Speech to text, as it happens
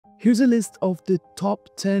Here's a list of the top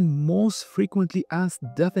 10 most frequently asked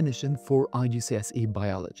definitions for IGCSE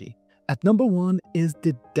biology. At number 1 is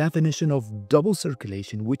the definition of double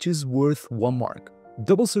circulation, which is worth 1 mark.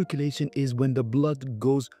 Double circulation is when the blood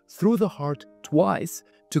goes through the heart twice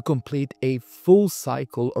to complete a full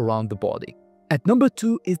cycle around the body. At number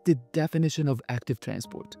 2 is the definition of active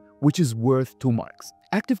transport, which is worth 2 marks.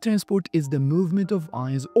 Active transport is the movement of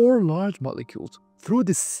ions or large molecules through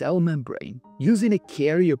the cell membrane using a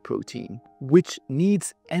carrier protein, which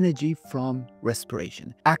needs energy from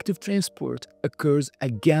respiration. Active transport occurs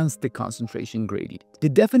against the concentration gradient. The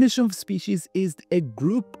definition of species is a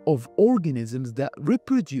group of organisms that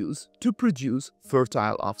reproduce to produce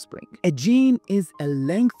fertile offspring. A gene is a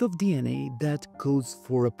length of DNA that codes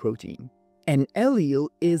for a protein. An allele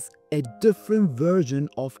is a different version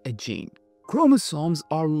of a gene. Chromosomes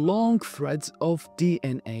are long threads of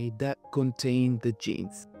DNA that contain the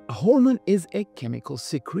genes. A hormone is a chemical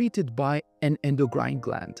secreted by an endocrine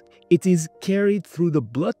gland. It is carried through the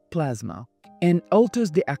blood plasma and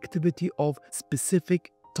alters the activity of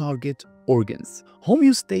specific target organs.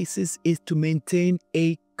 Homeostasis is to maintain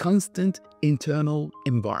a constant internal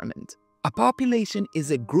environment. A population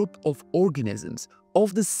is a group of organisms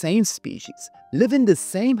of the same species, live in the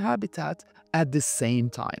same habitat at the same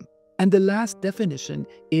time. And the last definition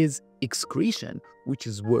is excretion, which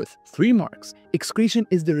is worth 3 marks. Excretion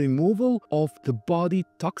is the removal of the body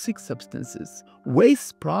toxic substances,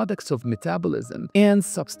 waste products of metabolism, and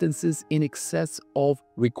substances in excess of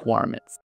requirements.